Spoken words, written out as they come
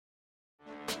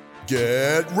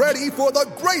Get ready for the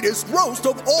greatest roast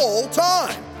of all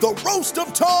time, the Roast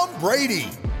of Tom Brady,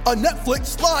 a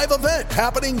Netflix live event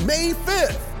happening May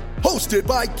 5th. Hosted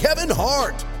by Kevin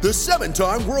Hart, the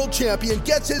 7-time world champion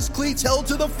gets his cleats held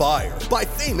to the fire by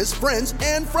famous friends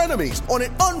and frenemies on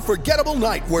an unforgettable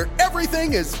night where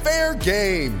everything is fair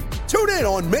game. Tune in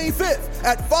on May 5th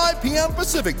at 5 p.m.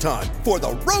 Pacific time for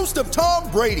the Roast of Tom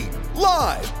Brady,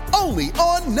 live only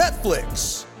on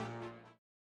Netflix.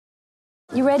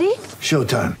 You ready?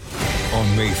 Showtime.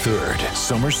 On May 3rd,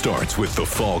 summer starts with The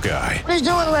Fall Guy. Let's do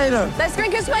it later. Let's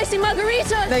drink a spicy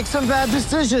margarita. Make some bad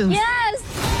decisions. Yes!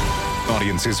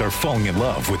 Audiences are falling in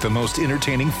love with the most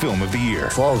entertaining film of the year.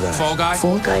 Fall Guy. Fall Guy?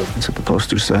 Fall guy. That's what the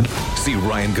poster said. See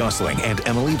Ryan Gosling and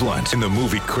Emily Blunt in the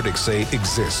movie critics say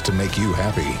exists to make you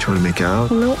happy. Trying to make it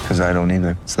out? Nope. Because I don't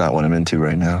either. It's not what I'm into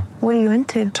right now. What are you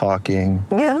into? Talking.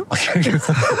 Yeah.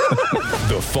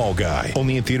 The Fall Guy.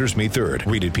 Only in theaters May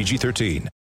 3rd. Rated PG-13.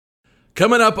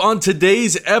 Coming up on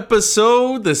today's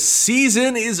episode, the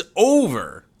season is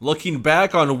over. Looking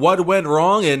back on what went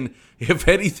wrong and if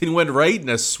anything went right in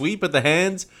a sweep at the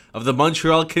hands of the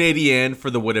Montreal Canadiens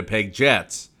for the Winnipeg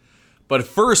Jets. But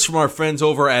first, from our friends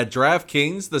over at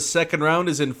DraftKings, the second round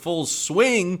is in full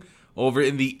swing over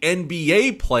in the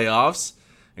NBA playoffs.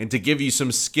 And to give you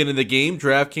some skin in the game,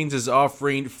 DraftKings is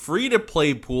offering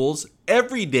free-to-play pools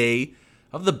every day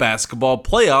of the basketball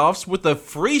playoffs with a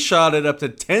free shot at up to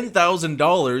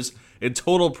 $10,000 in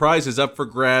total prizes up for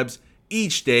grabs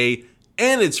each day,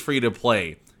 and it's free to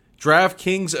play.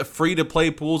 DraftKings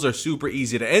free-to-play pools are super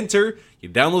easy to enter. You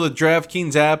download the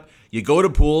DraftKings app, you go to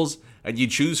pools, and you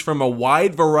choose from a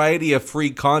wide variety of free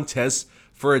contests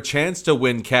for a chance to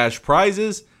win cash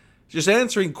prizes. Just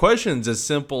answering questions as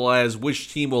simple as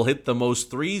which team will hit the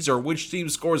most threes or which team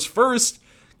scores first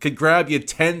could grab you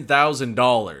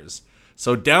 $10,000.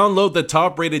 So download the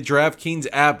top-rated DraftKings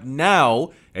app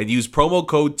now and use promo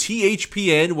code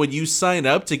THPN when you sign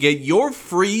up to get your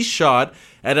free shot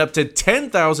at up to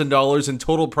 $10,000 in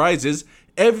total prizes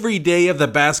every day of the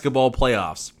basketball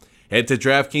playoffs. Head to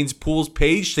DraftKings Pools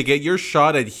page to get your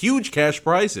shot at huge cash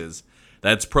prizes.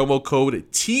 That's promo code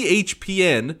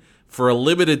THPN for a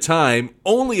limited time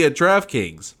only at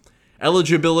DraftKings.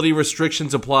 Eligibility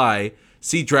restrictions apply.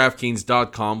 See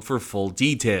DraftKings.com for full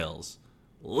details.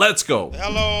 Let's go.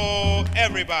 Hello,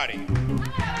 everybody.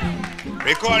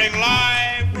 Recording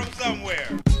live from somewhere.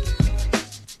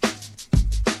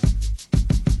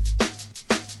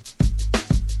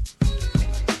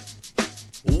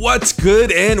 What's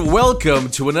good, and welcome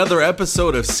to another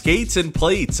episode of Skates and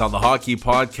Plates on the Hockey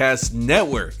Podcast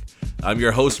Network. I'm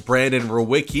your host, Brandon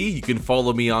Rowicki. You can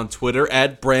follow me on Twitter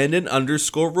at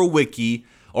Brandon_Rowicki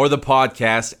or the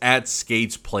podcast at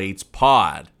Skates Plates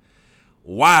Pod.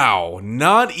 Wow,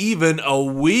 not even a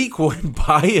week went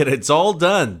by and it's all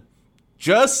done.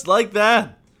 Just like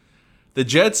that. The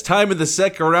Jets' time in the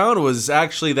second round was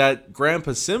actually that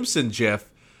Grandpa Simpson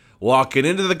gif, walking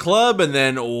into the club and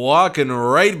then walking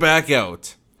right back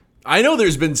out. I know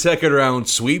there's been second round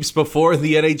sweeps before in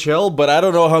the NHL, but I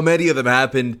don't know how many of them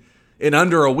happened in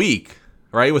under a week,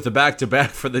 right? With the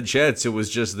back-to-back for the Jets, it was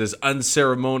just this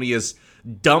unceremonious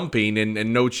dumping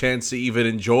and no chance to even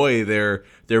enjoy their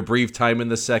brief time in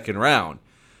the second round.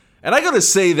 And I gotta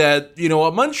say that,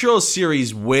 a Montreal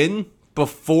series win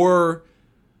before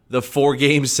the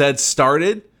 4-game set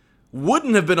started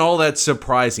wouldn't have been all that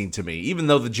surprising to me, even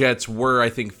though the Jets were, I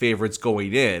think, favorites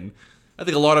going in. I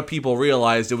think a lot of people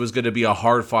realized it was going to be a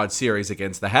hard-fought series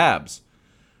against the Habs.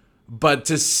 But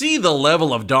to see the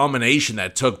level of domination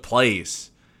that took place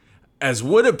as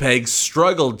Winnipeg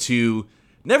struggled to,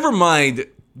 never mind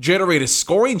generate a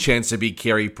scoring chance to beat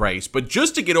Carey Price, but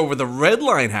just to get over the red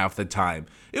line half the time,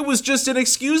 it was just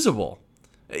inexcusable.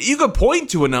 You could point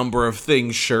to a number of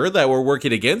things, sure, that were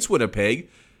working against Winnipeg.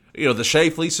 The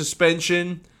Scheifele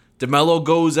suspension, DeMello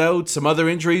goes out, some other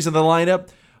injuries in the lineup,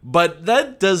 but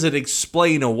that doesn't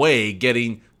explain away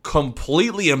getting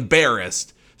completely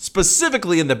embarrassed,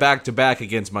 specifically in the back-to-back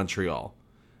against Montreal.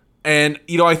 And,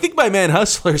 I think my man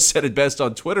Hustler said it best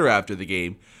on Twitter after the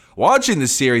game. Watching the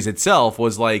series itself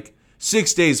was like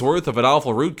 6 days worth of an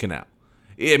awful root canal.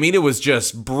 I mean, it was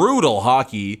just brutal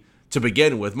hockey to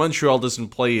begin with. Montreal doesn't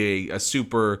play a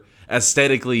super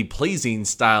aesthetically pleasing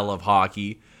style of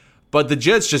hockey, but the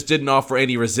Jets just didn't offer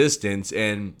any resistance.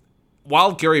 And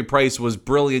while Carey Price was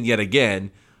brilliant yet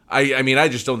again, I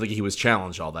just don't think he was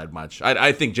challenged all that much.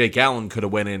 I think Jake Allen could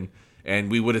have went in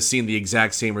and we would have seen the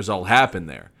exact same result happen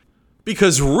there.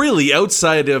 Because really,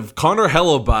 outside of Connor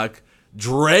Hellebuyck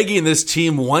dragging this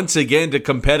team once again to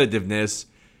competitiveness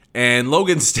and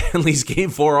Logan Stanley's Game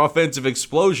 4 offensive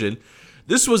explosion,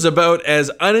 this was about as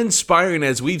uninspiring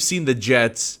as we've seen the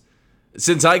Jets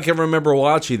since I can remember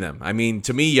watching them. I mean,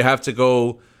 to me, you have to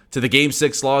go to the Game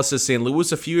 6 loss to St.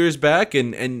 Louis a few years back,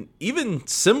 and even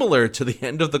similar to the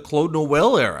end of the Claude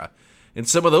Noel era. In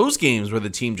some of those games where the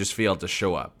team just failed to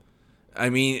show up. I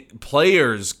mean,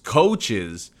 players,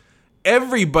 coaches,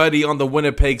 everybody on the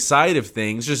Winnipeg side of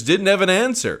things just didn't have an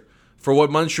answer for what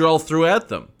Montreal threw at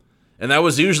them. And that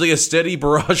was usually a steady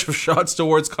barrage of shots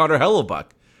towards Connor Hellebuyck.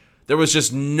 There was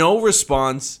just no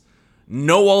response,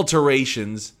 no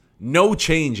alterations, no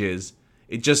changes.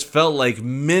 It just felt like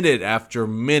minute after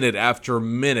minute after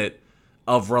minute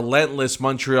of relentless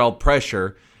Montreal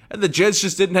pressure, and the Jets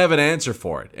just didn't have an answer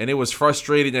for it. And it was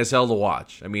frustrating as hell to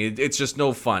watch. I mean, it's just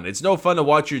no fun. It's no fun to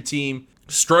watch your team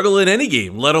struggle in any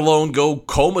game, let alone go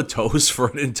comatose for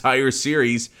an entire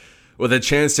series with a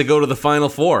chance to go to the Final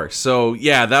Four. So,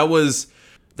 yeah, that was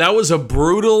a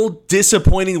brutal,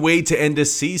 disappointing way to end a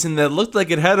season that looked like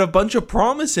it had a bunch of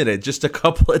promise in it just a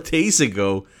couple of days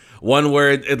ago. One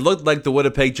where it looked like the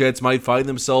Winnipeg Jets might find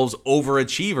themselves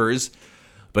overachievers.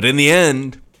 But in the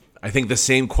end, I think the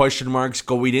same question marks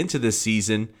going into this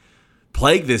season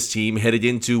plague this team headed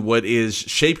into what is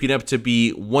shaping up to be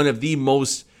one of the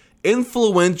most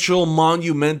influential,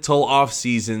 monumental off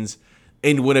seasons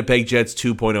in Winnipeg Jets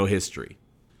 2.0 history.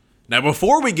 Now,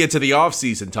 before we get to the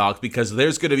offseason talk, because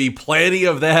there's going to be plenty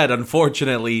of that,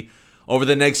 unfortunately, over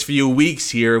the next few weeks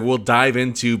here, we'll dive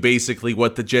into basically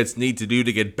what the Jets need to do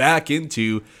to get back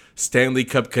into Stanley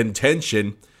Cup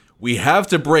contention. We have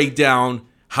to break down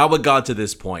how it got to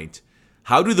this point.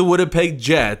 How do the Winnipeg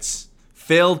Jets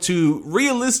fail to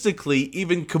realistically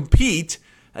even compete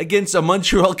against a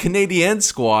Montreal Canadiens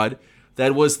squad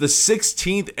that was the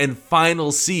 16th and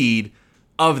final seed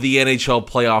of the NHL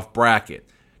playoff bracket?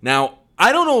 Now,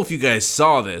 I don't know if you guys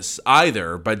saw this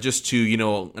either, but just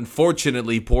to,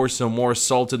 unfortunately pour some more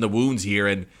salt in the wounds here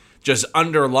and just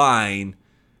underline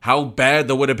how bad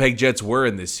the Winnipeg Jets were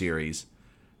in this series.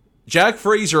 Jack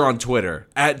Fraser on Twitter,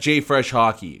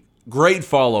 @JFreshHockey. Great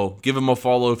follow. Give him a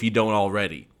follow if you don't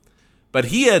already. But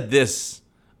he had this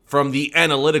from the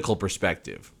analytical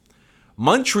perspective.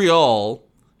 Montreal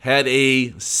had a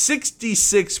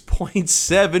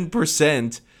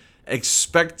 66.7%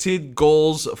 expected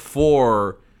goals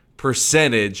for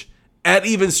percentage at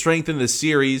even strength in the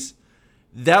series.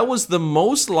 That was the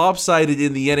most lopsided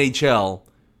in the NHL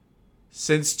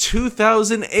since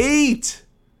 2008.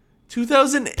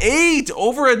 2008,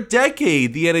 over a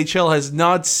decade, the NHL has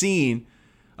not seen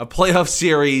a playoff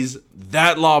series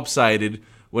that lopsided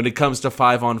when it comes to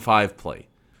 5-on-5 play.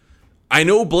 I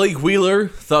know Blake Wheeler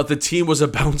thought the team was a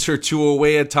bounce or two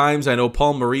away at times. I know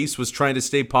Paul Maurice was trying to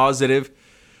stay positive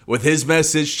with his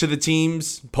message to the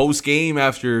teams post-game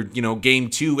after, Game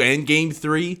 2 and Game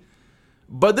 3.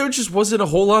 But there just wasn't a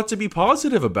whole lot to be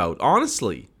positive about,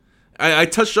 honestly. I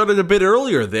touched on it a bit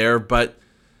earlier there, but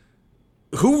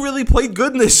who really played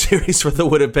good in this series for the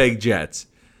Winnipeg Jets?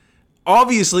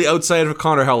 Obviously, outside of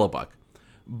Connor Hellebuyck.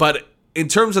 But in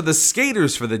terms of the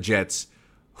skaters for the Jets,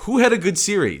 who had a good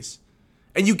series?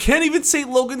 And you can't even say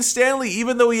Logan Stanley,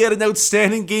 even though he had an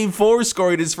outstanding Game 4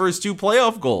 scoring his first 2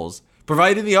 playoff goals,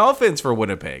 providing the offense for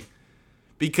Winnipeg.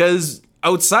 Because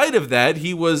outside of that,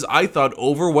 he was, I thought,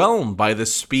 overwhelmed by the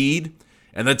speed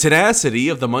and the tenacity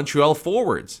of the Montreal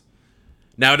forwards.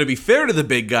 Now, to be fair to the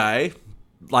big guy,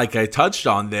 like I touched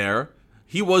on there,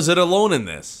 he wasn't alone in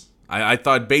this. I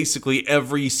thought basically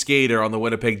every skater on the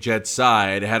Winnipeg Jets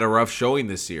side had a rough showing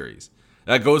this series.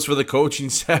 That goes for the coaching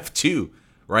staff too,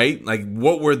 right? Like,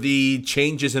 what were the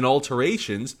changes and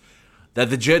alterations that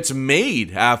the Jets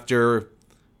made after,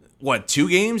 2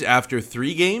 games? After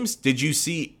 3 games? Did you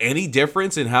see any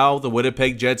difference in how the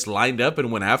Winnipeg Jets lined up and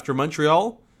went after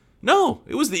Montreal? No,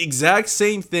 it was the exact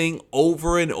same thing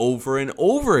over and over and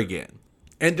over again.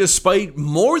 And despite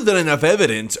more than enough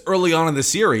evidence early on in the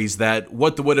series that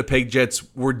what the Winnipeg Jets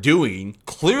were doing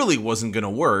clearly wasn't going to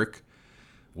work,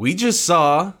 we just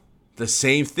saw the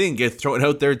same thing get thrown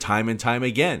out there time and time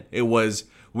again. It was,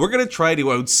 we're going to try to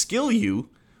outskill you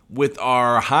with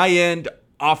our high-end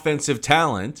offensive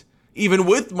talent. Even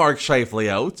with Mark Scheifele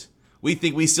out, we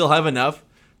think we still have enough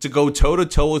to go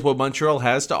toe-to-toe with what Montreal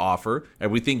has to offer,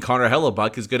 and we think Connor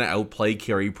Hellebuyck is going to outplay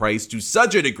Carey Price to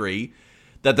such a degree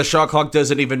that the shot clock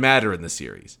doesn't even matter in the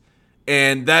series.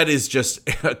 And that is just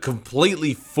a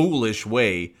completely foolish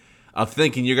way of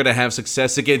thinking you're going to have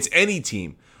success against any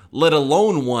team, let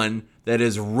alone one that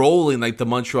is rolling like the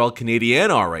Montreal Canadiens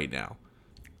are right now.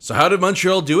 So how did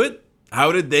Montreal do it?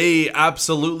 How did they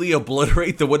absolutely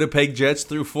obliterate the Winnipeg Jets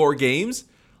through 4 games?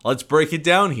 Let's break it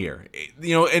down here.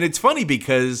 And it's funny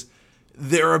because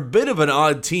they're a bit of an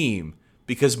odd team,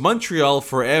 because Montreal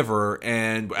forever,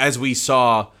 and as we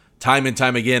saw time and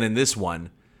time again in this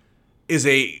one, is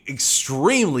a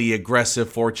extremely aggressive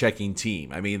forechecking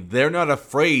team. I mean, they're not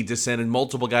afraid to send in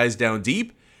multiple guys down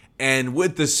deep, and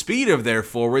with the speed of their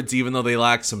forwards, even though they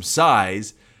lack some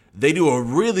size, they do a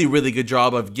really, really good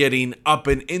job of getting up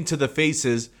and into the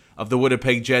faces of the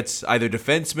Winnipeg Jets, either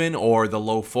defensemen or the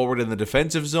low forward in the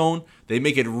defensive zone. They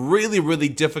make it really, really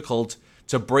difficult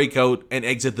to break out and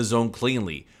exit the zone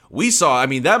cleanly. We saw, I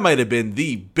mean, that might have been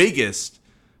the biggest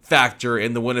factor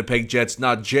in the Winnipeg Jets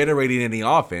not generating any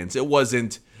offense. It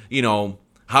wasn't,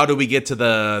 how do we get to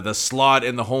the slot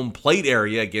in the home plate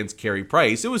area against Carey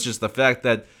Price? It was just the fact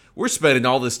that we're spending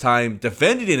all this time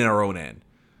defending in our own end.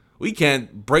 We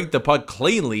can't break the puck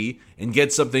cleanly and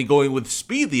get something going with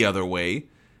speed the other way.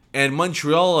 And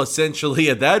Montreal essentially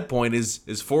at that point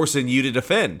is forcing you to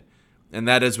defend. And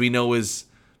that, as we know, is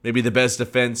maybe the best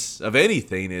defense of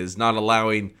anything, is not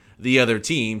allowing the other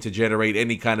team to generate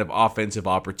any kind of offensive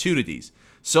opportunities.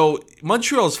 So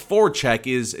Montreal's forecheck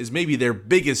is maybe their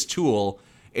biggest tool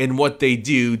in what they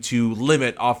do to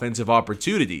limit offensive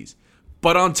opportunities.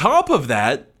 But on top of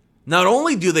that, not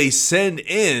only do they send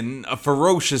in a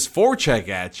ferocious forecheck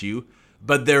at you,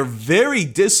 but they're very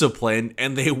disciplined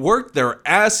and they work their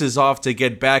asses off to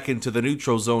get back into the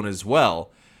neutral zone as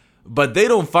well. But they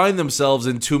don't find themselves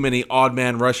in too many odd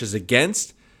man rushes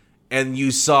against. And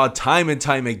you saw time and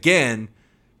time again,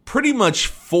 pretty much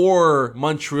 4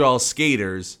 Montreal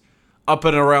skaters up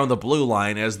and around the blue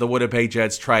line as the Winnipeg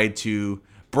Jets tried to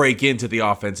break into the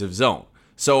offensive zone.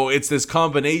 So it's this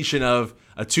combination of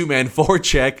a 2-man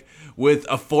forecheck with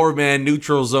a 4-man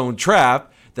neutral zone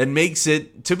trap that makes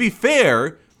it, to be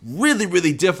fair, really,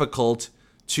 really difficult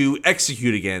to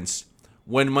execute against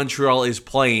when Montreal is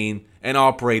playing and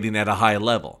operating at a high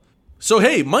level. So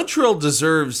hey, Montreal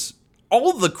deserves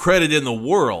all the credit in the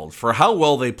world for how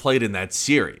well they played in that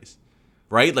series,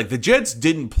 right? Like, the Jets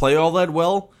didn't play all that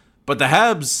well, but the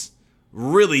Habs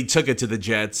really took it to the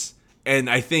Jets and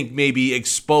I think maybe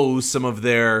exposed some of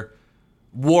their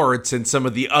warts and some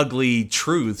of the ugly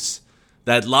truths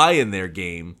that lie in their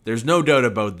game. There's no doubt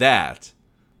about that.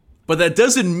 But that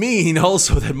doesn't mean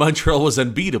also that Montreal was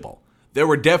unbeatable. There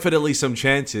were definitely some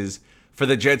chances for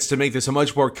the Jets to make this a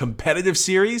much more competitive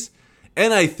series,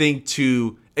 and I think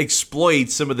to exploit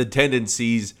some of the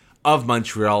tendencies of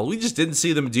Montreal. We just didn't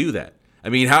see them do that. I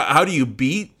mean, how do you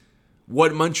beat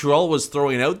what Montreal was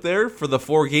throwing out there for the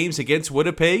 4 games against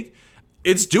Winnipeg?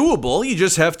 It's doable. You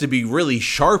just have to be really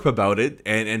sharp about it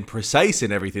and precise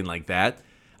and everything like that.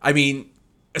 I mean,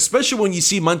 especially when you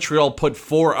see Montreal put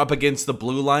 4 up against the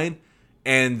blue line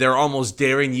and they're almost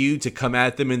daring you to come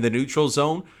at them in the neutral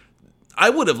zone. I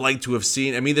would have liked to have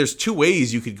seen, I mean, there's 2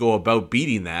 ways you could go about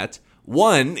beating that.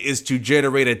 One is to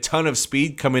generate a ton of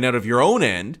speed coming out of your own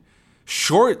end,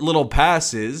 short little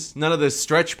passes, none of the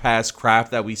stretch pass crap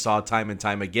that we saw time and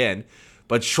time again,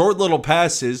 but short little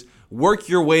passes, work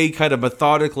your way kind of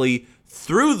methodically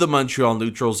through the Montreal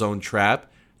neutral zone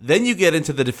trap, then you get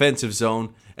into the defensive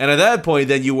zone, and at that point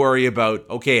then you worry about,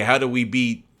 okay, how do we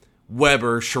beat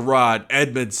Weber, Sherrod,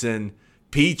 Edmondson,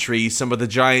 Petrie, some of the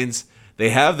giants they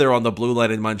have there on the blue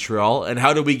line in Montreal, and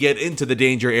how do we get into the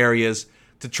danger areas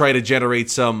to try to generate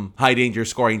some high-danger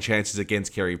scoring chances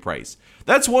against Carey Price.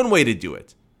 That's one way to do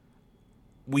it.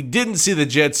 We didn't see the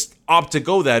Jets opt to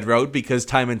go that route because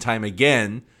time and time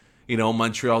again,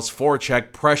 Montreal's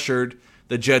forecheck pressured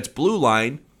the Jets' blue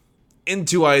line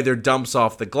into either dumps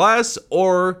off the glass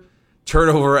or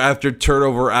turnover after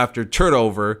turnover after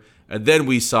turnover, and then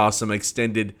we saw some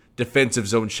extended defensive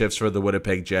zone shifts for the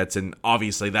Winnipeg Jets, and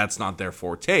obviously that's not their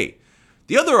forte.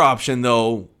 The other option,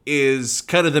 though, is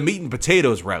kind of the meat and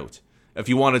potatoes route, if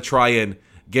you want to try and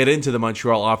get into the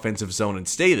Montreal offensive zone and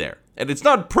stay there. And it's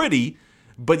not pretty,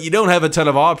 but you don't have a ton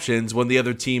of options when the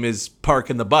other team is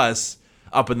parking the bus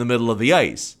up in the middle of the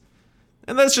ice.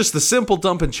 And that's just the simple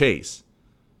dump and chase.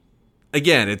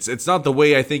 Again, it's not the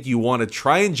way I think you want to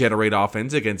try and generate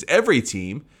offense against every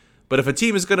team, but if a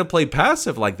team is going to play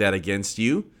passive like that against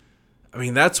you, I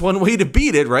mean, that's one way to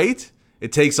beat it, right?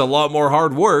 It takes a lot more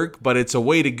hard work, but it's a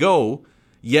way to go.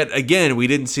 Yet again, we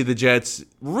didn't see the Jets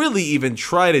really even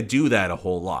try to do that a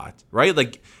whole lot, right?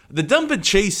 Like, the dump and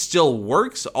chase still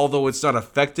works, although it's not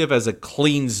effective as a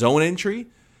clean zone entry.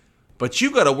 But you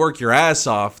got to work your ass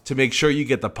off to make sure you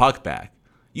get the puck back.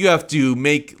 You have to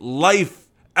make life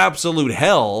absolute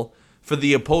hell for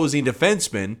the opposing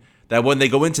defenseman, that when they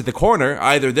go into the corner,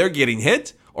 either they're getting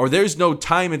hit or there's no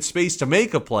time and space to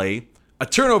make a play. A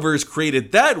turnover is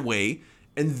created that way,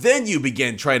 and then you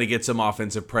begin trying to get some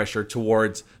offensive pressure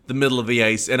towards the middle of the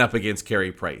ice and up against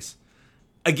Carey Price.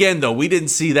 Again, though, we didn't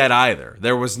see that either.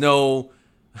 There was no,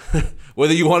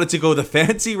 whether you wanted to go the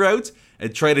fancy route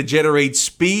and try to generate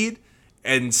speed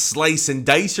and slice and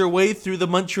dice your way through the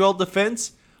Montreal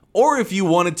defense, or if you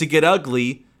wanted to get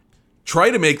ugly, try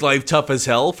to make life tough as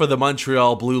hell for the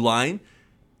Montreal blue line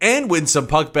and win some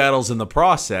puck battles in the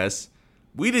process,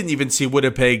 we didn't even see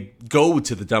Winnipeg go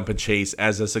to the dump and chase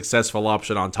as a successful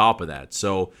option on top of that.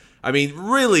 So, I mean,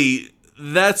 really,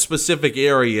 that specific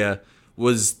area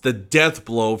was the death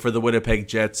blow for the Winnipeg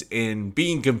Jets in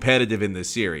being competitive in this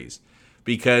series.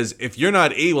 Because if you're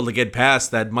not able to get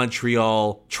past that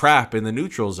Montreal trap in the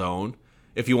neutral zone,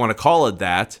 if you want to call it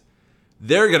that,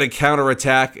 they're going to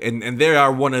counterattack, and they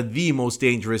are one of the most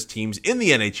dangerous teams in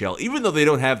the NHL. Even though they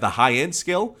don't have the high-end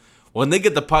skill, when they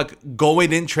get the puck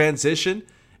going in transition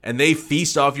and they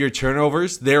feast off your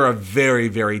turnovers, they're a very,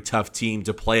 very tough team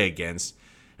to play against.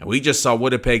 And we just saw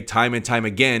Winnipeg time and time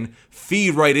again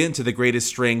feed right into the greatest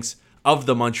strengths of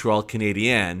the Montreal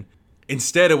Canadiens.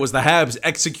 Instead, it was the Habs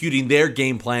executing their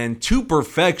game plan to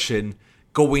perfection,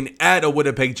 going at a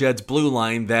Winnipeg Jets blue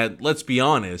line that, let's be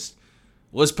honest,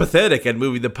 was pathetic at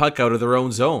moving the puck out of their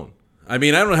own zone. I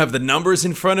mean, I don't have the numbers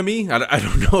in front of me. I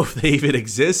don't know if they even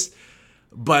exist.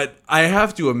 But I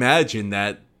have to imagine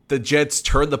that the Jets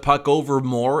turned the puck over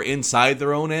more inside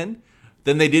their own end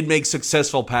than they did make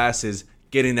successful passes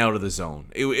getting out of the zone.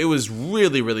 It was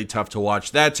really, really tough to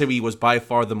watch. That, to me, was by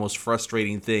far the most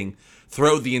frustrating thing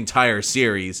throughout the entire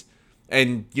series.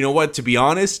 And you know what? To be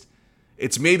honest,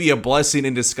 it's maybe a blessing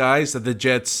in disguise that the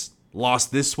Jets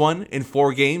lost this one in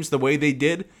 4 games the way they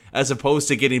did, as opposed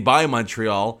to getting by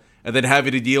Montreal and then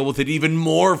having to deal with an even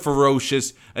more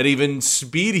ferocious and even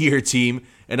speedier team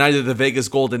in either the Vegas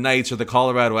Golden Knights or the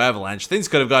Colorado Avalanche. Things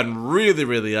could have gotten really,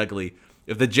 really ugly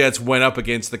if the Jets went up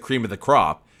against the cream of the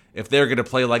crop, if they're going to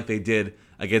play like they did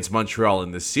against Montreal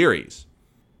in this series.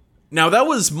 Now, that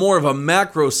was more of a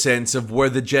macro sense of where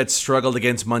the Jets struggled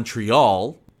against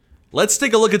Montreal. Let's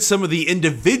take a look at some of the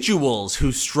individuals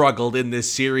who struggled in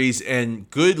this series, and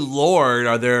good lord,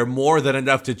 are there more than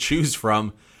enough to choose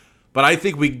from. But I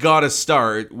think we gotta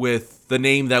start with the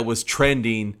name that was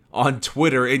trending on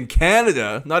Twitter in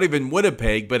Canada, not even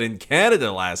Winnipeg, but in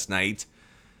Canada last night,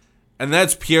 and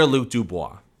that's Pierre-Luc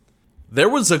Dubois. There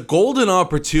was a golden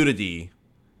opportunity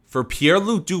for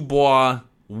Pierre-Luc Dubois,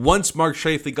 once Mark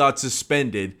Scheifele got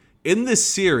suspended, in this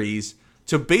series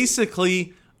to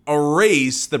basically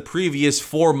erase the previous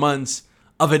 4 months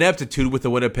of ineptitude with the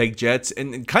Winnipeg Jets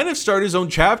and kind of start his own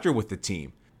chapter with the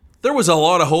team. There was a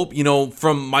lot of hope,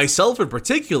 from myself in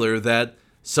particular, that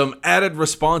some added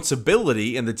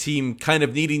responsibility and the team kind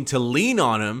of needing to lean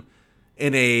on him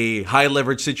in a high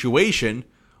leverage situation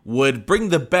would bring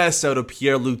the best out of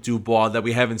Pierre-Luc Dubois that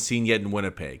we haven't seen yet in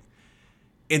Winnipeg.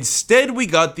 Instead, we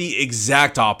got the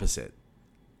exact opposite.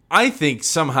 I think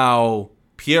somehow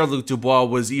Pierre-Luc Dubois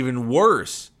was even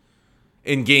worse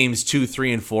in games 2,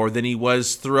 3, and 4 than he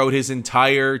was throughout his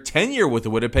entire tenure with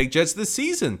the Winnipeg Jets this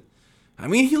season. I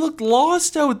mean, he looked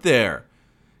lost out there.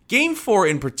 Game 4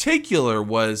 in particular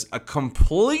was a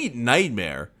complete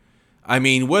nightmare. I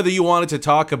mean, whether you wanted to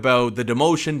talk about the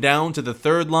demotion down to the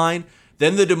 3rd line,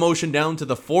 then the demotion down to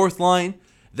the 4th line,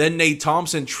 then Nate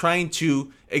Thompson trying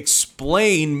to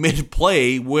explain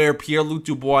mid-play where Pierre-Luc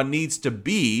Dubois needs to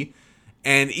be,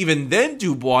 and even then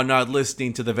Dubois not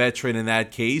listening to the veteran in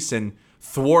that case and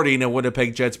thwarting a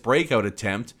Winnipeg Jets breakout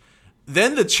attempt.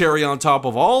 Then the cherry on top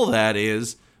of all that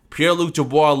is Pierre-Luc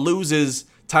Dubois loses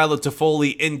Tyler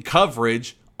Toffoli in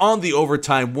coverage on the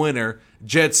overtime winner,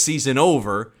 Jets season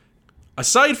over.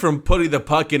 Aside from putting the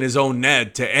puck in his own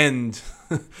net to end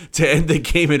the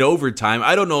game in overtime,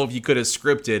 I don't know if you could have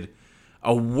scripted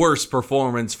a worse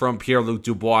performance from Pierre-Luc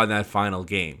Dubois in that final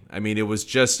game. I mean, it was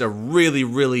just a really,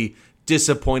 really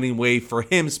disappointing way for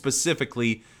him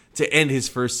specifically to end his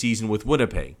first season with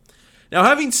Winnipeg. Now,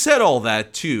 having said all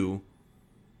that too,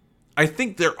 I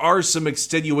think there are some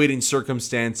extenuating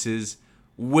circumstances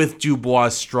with Dubois'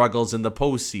 struggles in the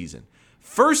postseason.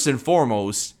 First and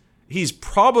foremost, he's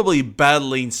probably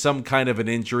battling some kind of an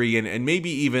injury and maybe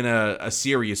even a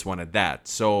serious one at that.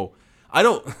 So I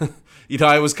don't,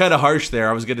 I was kind of harsh there.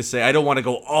 I was going to say I don't want to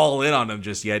go all in on him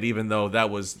just yet, even though that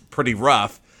was pretty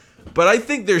rough. But I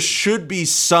think there should be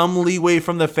some leeway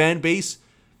from the fan base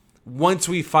once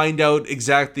we find out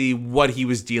exactly what he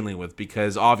was dealing with,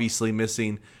 because obviously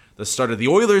missing the start of the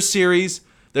Oilers series,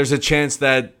 there's a chance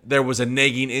that there was a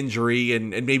nagging injury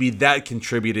and maybe that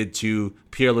contributed to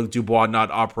Pierre-Luc Dubois not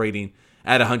operating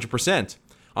at 100%.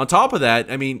 On top of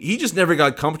that, I mean, he just never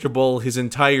got comfortable his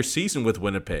entire season with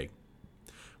Winnipeg.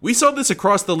 We saw this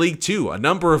across the league too. A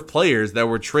number of players that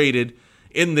were traded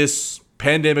in this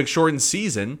pandemic-shortened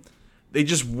season, they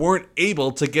just weren't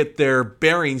able to get their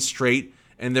bearings straight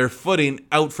and their footing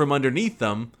out from underneath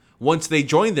them once they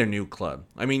joined their new club.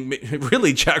 I mean,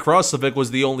 really, Jack Roslovic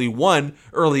was the only one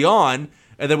early on,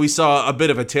 and then we saw a bit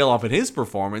of a tail off in his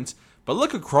performance. But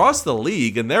look across the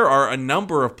league, and there are a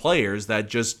number of players that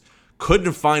just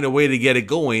couldn't find a way to get it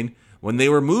going when they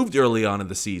were moved early on in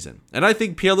the season. And I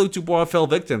think Pierre-Luc Dubois fell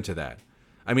victim to that.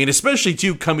 I mean, especially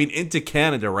too coming into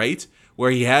Canada, right?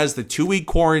 Where he has the 2-week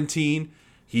quarantine.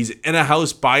 He's in a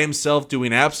house by himself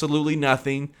doing absolutely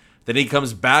nothing. Then he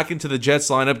comes back into the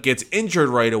Jets lineup, gets injured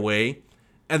right away.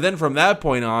 And then from that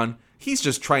point on, he's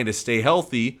just trying to stay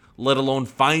healthy, let alone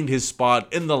find his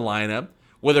spot in the lineup,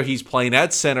 whether he's playing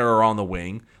at center or on the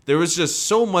wing. There was just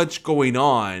so much going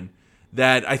on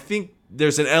that I think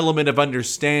there's an element of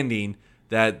understanding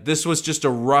that this was just a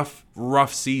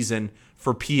rough season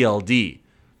for PLD.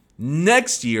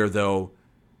 Next year, though,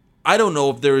 I don't know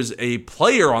if there's a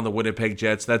player on the Winnipeg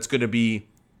Jets that's going to be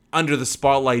under the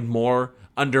spotlight more,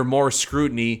 under more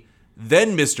scrutiny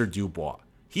than Mr. Dubois.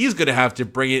 He's going to have to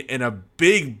bring it in a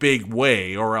big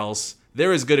way, or else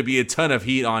there is going to be a ton of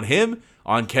heat on him,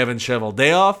 on Kevin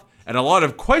Cheveldayoff, and a lot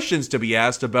of questions to be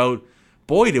asked about,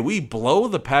 boy, did we blow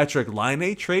the Patrick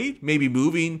Laine trade? Maybe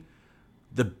moving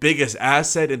the biggest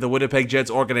asset in the Winnipeg Jets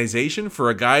organization for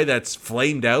a guy that's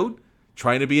flamed out,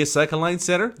 trying to be a second-line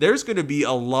center? There's going to be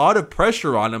a lot of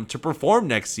pressure on him to perform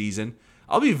next season.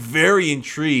 I'll be very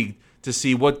intrigued to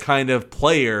see what kind of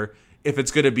player, if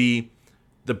it's going to be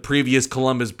the previous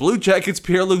Columbus Blue Jackets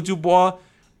Pierre-Luc Dubois,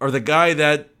 or the guy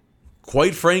that,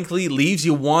 quite frankly, leaves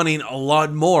you wanting a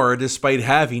lot more despite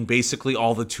having basically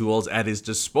all the tools at his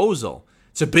disposal.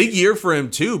 It's a big year for him,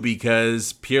 too,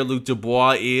 because Pierre-Luc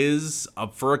Dubois is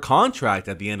up for a contract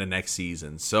at the end of next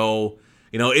season. So,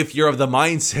 if you're of the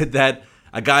mindset that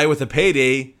a guy with a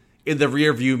payday in the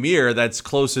rearview mirror that's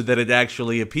closer than it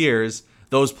actually appears,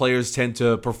 those players tend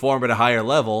to perform at a higher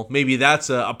level. Maybe that's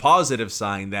a positive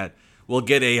sign that we'll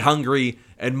get a hungry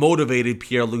and motivated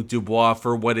Pierre-Luc Dubois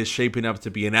for what is shaping up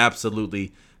to be an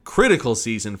absolutely critical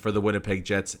season for the Winnipeg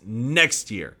Jets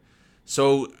next year.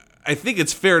 So I think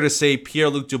it's fair to say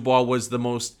Pierre-Luc Dubois was the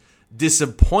most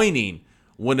disappointing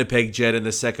Winnipeg Jet in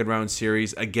the second round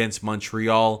series against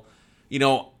Montreal.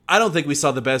 I don't think we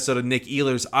saw the best out of Nick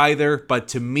Ehlers either, but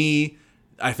to me,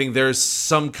 I think there's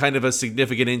some kind of a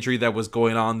significant injury that was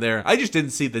going on there. I just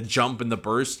didn't see the jump and the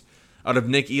burst out of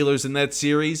Nick Ehlers in that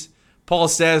series. Paul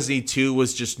Stastny, too,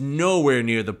 was just nowhere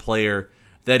near the player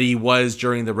that he was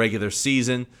during the regular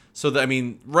season. So,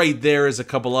 right there is a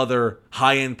couple other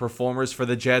high-end performers for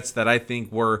the Jets that I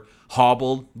think were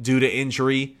hobbled due to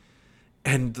injury.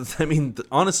 And,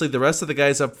 honestly, the rest of the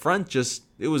guys up front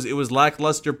it was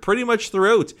lackluster pretty much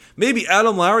throughout. Maybe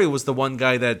Adam Lowry was the one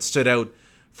guy that stood out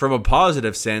from a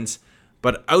positive sense.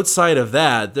 But outside of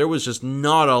that, there was just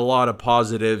not a lot of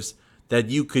positives that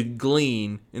you could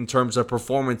glean in terms of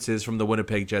performances from the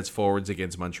Winnipeg Jets forwards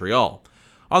against Montreal.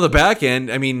 On the back end,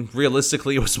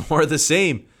 realistically, it was more of the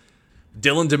same.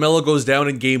 Dylan DeMello goes down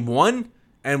in Game 1,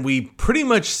 and we pretty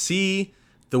much see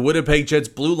the Winnipeg Jets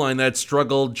blue line that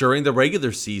struggled during the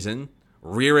regular season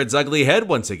rear its ugly head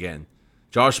once again.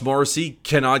 Josh Morrissey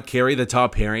cannot carry the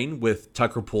top pairing with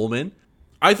Tucker Poolman.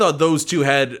 I thought those two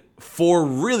had 4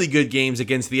 really good games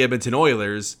against the Edmonton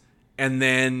Oilers, and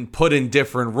then put in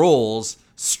different roles,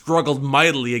 struggled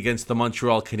mightily against the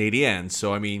Montreal Canadiens.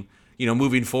 So,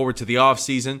 moving forward to the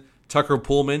offseason, Tucker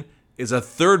Poolman is a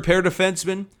third pair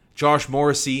defenseman. Josh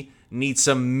Morrissey needs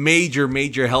some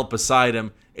major help beside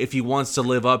him if he wants to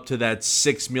live up to that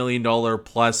 $6 million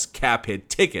plus cap hit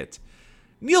ticket.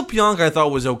 Neil Pionk, I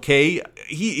thought, was okay.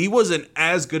 He wasn't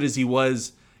as good as he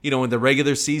was, in the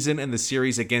regular season and the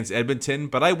series against Edmonton,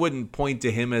 but I wouldn't point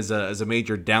to him as a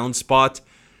major down spot.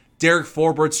 Derek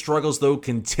Forbort's struggles, though,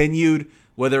 continued,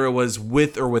 whether it was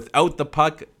with or without the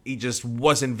puck. He just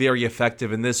wasn't very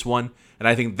effective in this one, and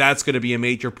I think that's going to be a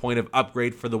major point of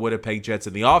upgrade for the Winnipeg Jets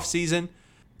in the offseason.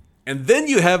 And then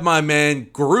you have my man,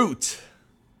 Groot.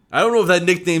 I don't know if that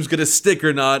nickname's going to stick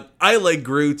or not. I like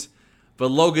Groot, but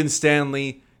Logan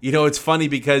Stanley, it's funny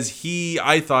because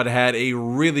I thought, had a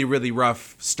really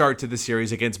rough start to the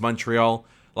series against Montreal.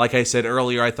 Like I said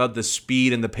earlier, I thought the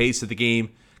speed and the pace of the game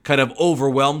kind of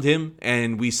overwhelmed him,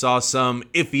 and we saw some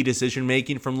iffy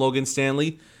decision-making from Logan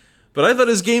Stanley. But I thought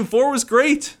his Game 4 was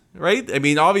great, right?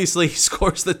 Obviously, he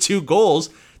scores the 2 goals,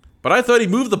 but I thought he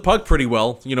moved the puck pretty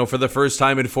well, for the first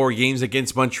time in 4 games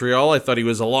against Montreal. I thought he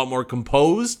was a lot more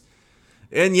composed.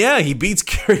 And yeah, he beats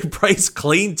Carey Price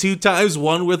clean 2 times,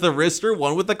 one with a wrister,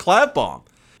 one with a clap bomb.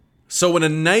 So in a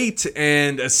night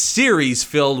and a series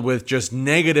filled with just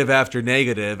negative after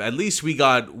negative, at least we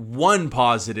got one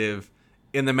positive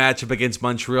in the matchup against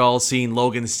Montreal, seeing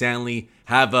Logan Stanley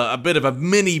have a bit of a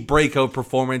mini breakout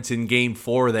performance in Game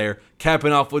 4 there,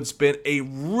 capping off what's been a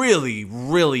really,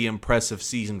 really impressive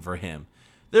season for him.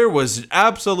 There was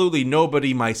absolutely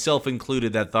nobody, myself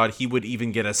included, that thought he would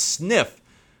even get a sniff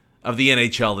of the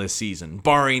NHL this season,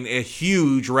 barring a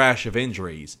huge rash of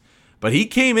injuries. But he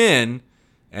came in,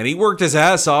 and he worked his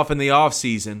ass off in the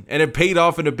offseason, and it paid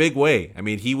off in a big way. I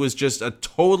mean, he was just a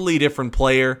totally different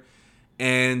player.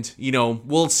 And,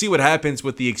 we'll see what happens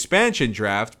with the expansion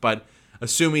draft, but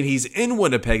assuming he's in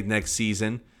Winnipeg next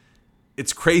season,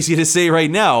 it's crazy to say right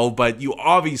now, but you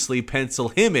obviously pencil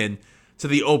him in to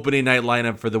the opening night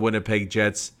lineup for the Winnipeg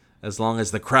Jets as long as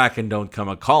the Kraken don't come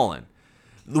a-calling.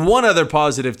 The one other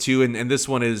positive, too, and this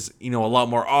one is, a lot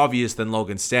more obvious than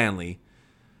Logan Stanley,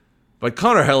 but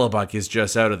Connor Hellebuyck is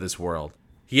just out of this world.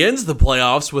 He ends the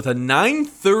playoffs with a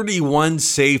 .931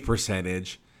 save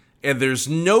percentage, and there's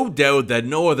no doubt that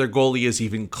no other goalie is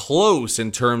even close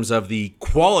in terms of the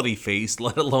quality faced,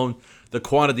 let alone the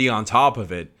quantity on top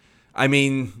of it. I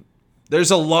mean,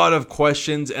 there's a lot of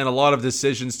questions and a lot of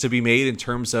decisions to be made in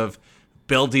terms of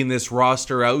building this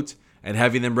roster out and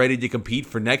having them ready to compete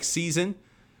for next season.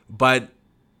 But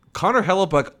Connor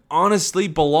Hellebuyck honestly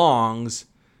belongs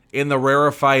in the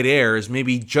rarefied airs,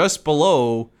 maybe just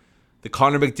below the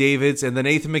Connor McDavids and the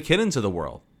Nathan McKinnons of the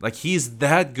world. Like, he's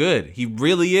that good. He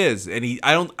really is. And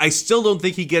I still don't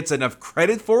think he gets enough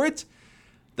credit for it.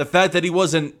 The fact that he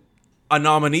wasn't a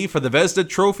nominee for the Vezina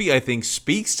Trophy, I think,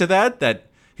 speaks to that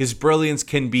his brilliance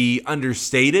can be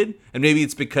understated. And maybe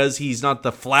it's because he's not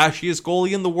the flashiest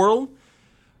goalie in the world.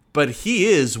 But he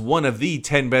is one of the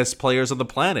 10 best players on the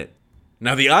planet.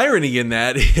 Now, the irony in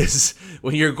that is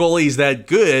when your goalie's that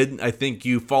good, I think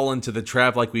you fall into the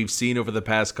trap like we've seen over the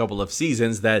past couple of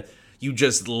seasons that you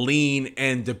just lean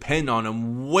and depend on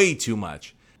him way too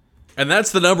much. And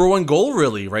that's the number one goal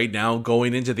really right now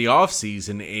going into the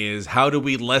offseason is how do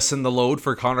we lessen the load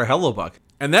for Connor Hellebuyck?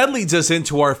 And that leads us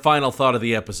into our final thought of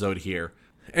the episode here.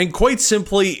 And quite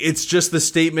simply, it's just the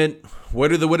statement, where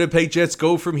do the Winnipeg Jets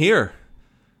go from here?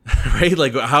 Right?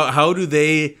 Like, how do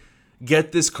they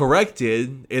get this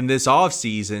corrected in this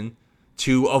offseason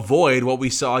to avoid what we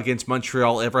saw against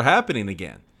Montreal ever happening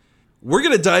again? We're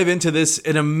going to dive into this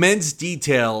in immense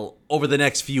detail over the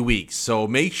next few weeks, so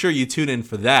make sure you tune in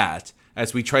for that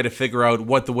as we try to figure out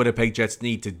what the Winnipeg Jets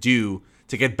need to do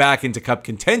to get back into Cup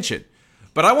contention.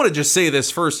 But I want to just say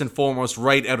this first and foremost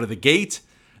right out of the gate.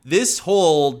 This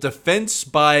whole defense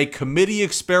by committee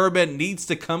experiment needs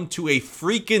to come to a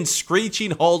freaking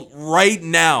screeching halt right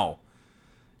now.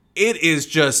 It is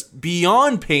just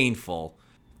beyond painful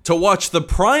to watch the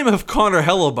prime of Connor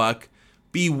Hellebuyck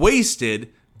be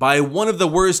wasted by one of the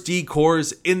worst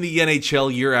D-cores in the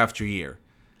NHL year after year.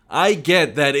 I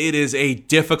get that it is a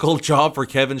difficult job for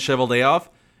Kevin Cheveldayoff,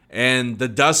 and the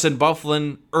Dustin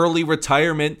Byfuglien early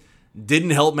retirement didn't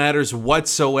help matters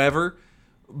whatsoever,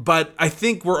 but I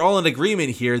think we're all in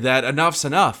agreement here that enough's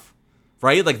enough,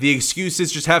 right? Like, the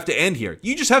excuses just have to end here.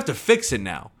 You just have to fix it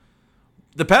now.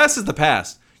 The past is the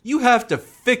past. You have to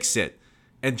fix it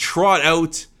and trot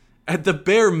out, at the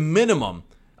bare minimum,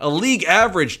 a league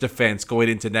average defense going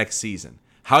into next season.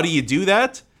 How do you do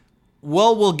that?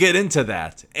 Well, we'll get into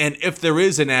that. And if there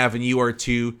is an avenue or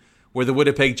two where the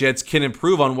Winnipeg Jets can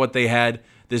improve on what they had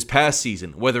this past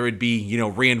season, whether it be,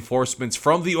 reinforcements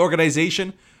from the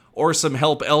organization or some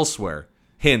help elsewhere.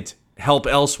 Hint, help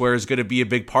elsewhere is going to be a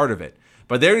big part of it.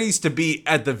 But there needs to be,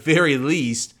 at the very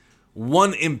least,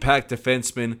 one impact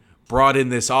defenseman brought in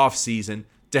this offseason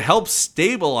to help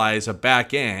stabilize a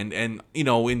back end and,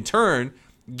 in turn,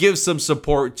 give some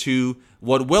support to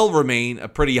what will remain a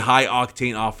pretty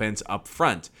high-octane offense up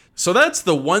front. So that's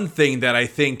the one thing that I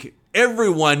think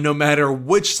everyone, no matter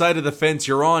which side of the fence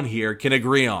you're on here, can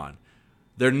agree on.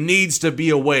 There needs to be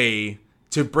a way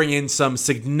to bring in some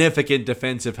significant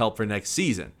defensive help for next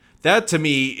season. That, to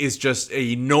me, is just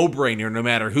a no-brainer no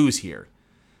matter who's here.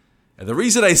 And the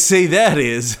reason I say that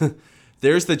is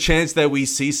there's the chance that we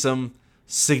see some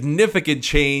significant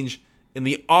change in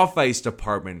the off-ice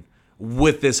department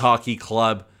with this hockey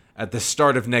club at the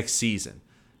start of next season.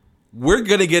 We're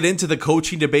going to get into the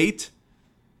coaching debate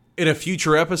in a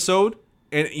future episode,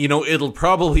 and it'll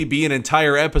probably be an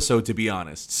entire episode, to be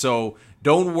honest. So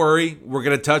don't worry, we're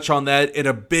going to touch on that in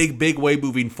a big way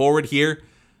moving forward here.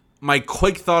 My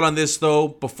quick thought on this, though,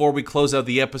 before we close out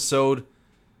the episode,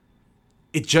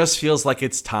 it just feels like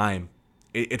it's time.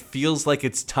 It feels like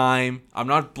it's time. I'm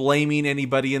not blaming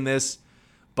anybody in this,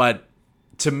 but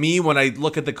to me, when I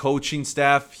look at the coaching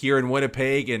staff here in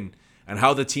Winnipeg and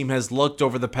how the team has looked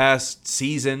over the past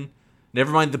season,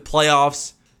 never mind the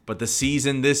playoffs, but the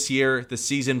season this year, the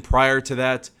season prior to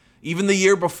that, even the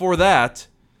year before that.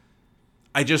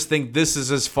 I just think this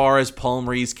is as far as Paul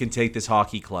Maurice can take this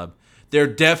hockey club. There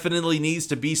definitely needs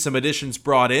to be some additions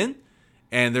brought in,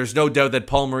 and there's no doubt that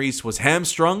Paul Maurice was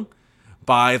hamstrung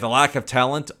by the lack of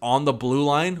talent on the blue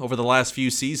line over the last few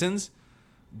seasons.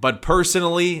 But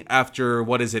personally, after,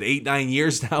 8-9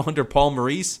 years now under Paul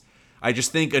Maurice, I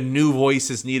just think a new voice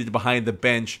is needed behind the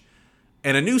bench,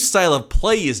 and a new style of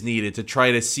play is needed to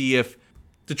try to see if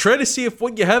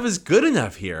what you have is good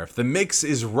enough here, if the mix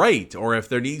is right, or if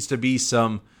there needs to be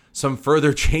some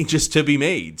further changes to be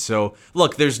made. So,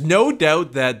 look, there's no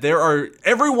doubt that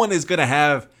everyone is going to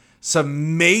have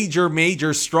some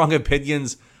major strong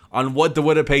opinions on what the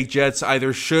Winnipeg Jets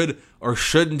either should or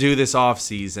shouldn't do this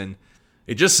offseason.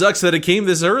 It just sucks that it came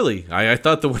this early. I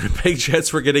thought the Winnipeg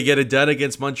Jets were going to get it done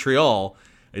against Montreal.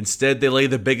 Instead, they lay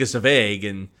the biggest of egg,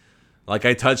 and like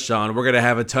I touched on, we're going to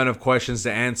have a ton of questions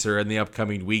to answer in the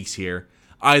upcoming weeks here.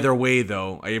 Either way,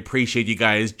 though, I appreciate you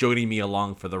guys joining me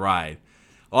along for the ride.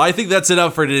 Well, I think that's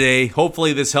enough for today.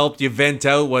 Hopefully this helped you vent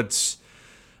out what's,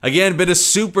 again, been a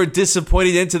super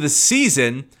disappointing end to the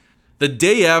season. The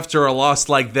day after a loss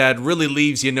like that really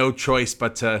leaves you no choice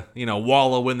but to,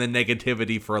 wallow in the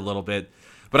negativity for a little bit.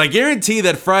 But I guarantee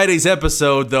that Friday's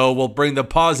episode, though, will bring the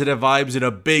positive vibes in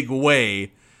a big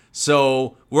way.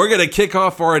 So we're going to kick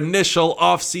off our initial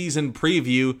off-season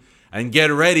preview and get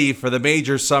ready for the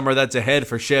major summer that's ahead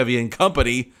for Chevy and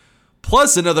Company.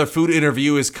 Plus another food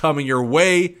interview is coming your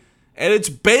way, and it's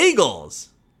bagels.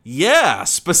 Yeah,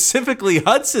 specifically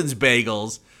Hudson's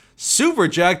Bagels. Super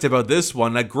jacked about this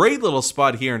one. A great little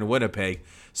spot here in Winnipeg.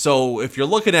 So if you're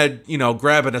looking at,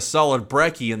 grabbing a solid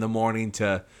brekkie in the morning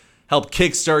to help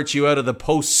kickstart you out of the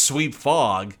post-sweep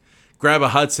fog, grab a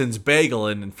Hudson's Bagel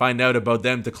and find out about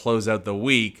them to close out the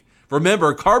week.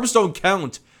 Remember, carbs don't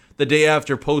count the day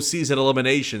after postseason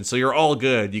elimination, so you're all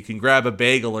good. You can grab a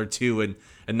bagel or two and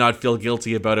not feel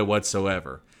guilty about it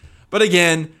whatsoever. But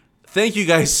again, thank you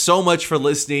guys so much for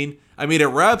listening. I mean, it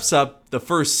wraps up the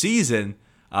first season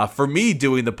for me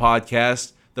doing the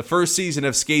podcast, the first season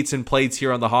of Skates and Plates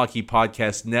here on the Hockey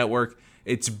Podcast Network.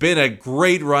 It's been a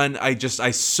great run. I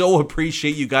so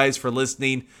appreciate you guys for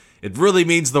listening. It really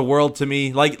means the world to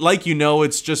me. Like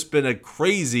it's just been a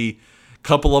crazy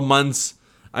couple of months.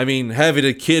 I mean, having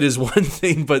a kid is one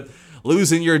thing, but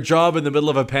losing your job in the middle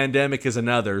of a pandemic is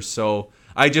another. So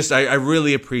I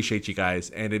really appreciate you guys,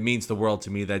 and it means the world to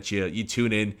me that you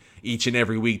tune in each and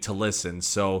every week to listen.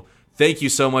 So thank you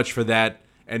so much for that.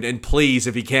 And please,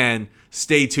 if you can,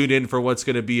 stay tuned in for what's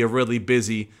going to be a really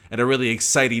busy and a really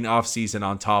exciting offseason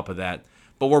on top of that.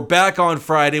 But we're back on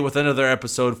Friday with another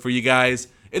episode for you guys.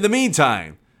 In the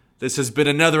meantime, this has been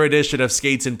another edition of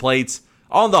Skates and Plates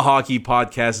on the Hockey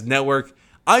Podcast Network.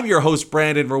 I'm your host,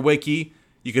 Brandon Rowicki.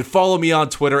 You can follow me on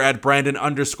Twitter at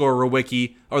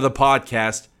Brandon_Rowicki or the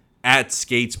podcast at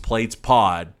Skates Plates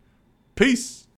Pod. Peace.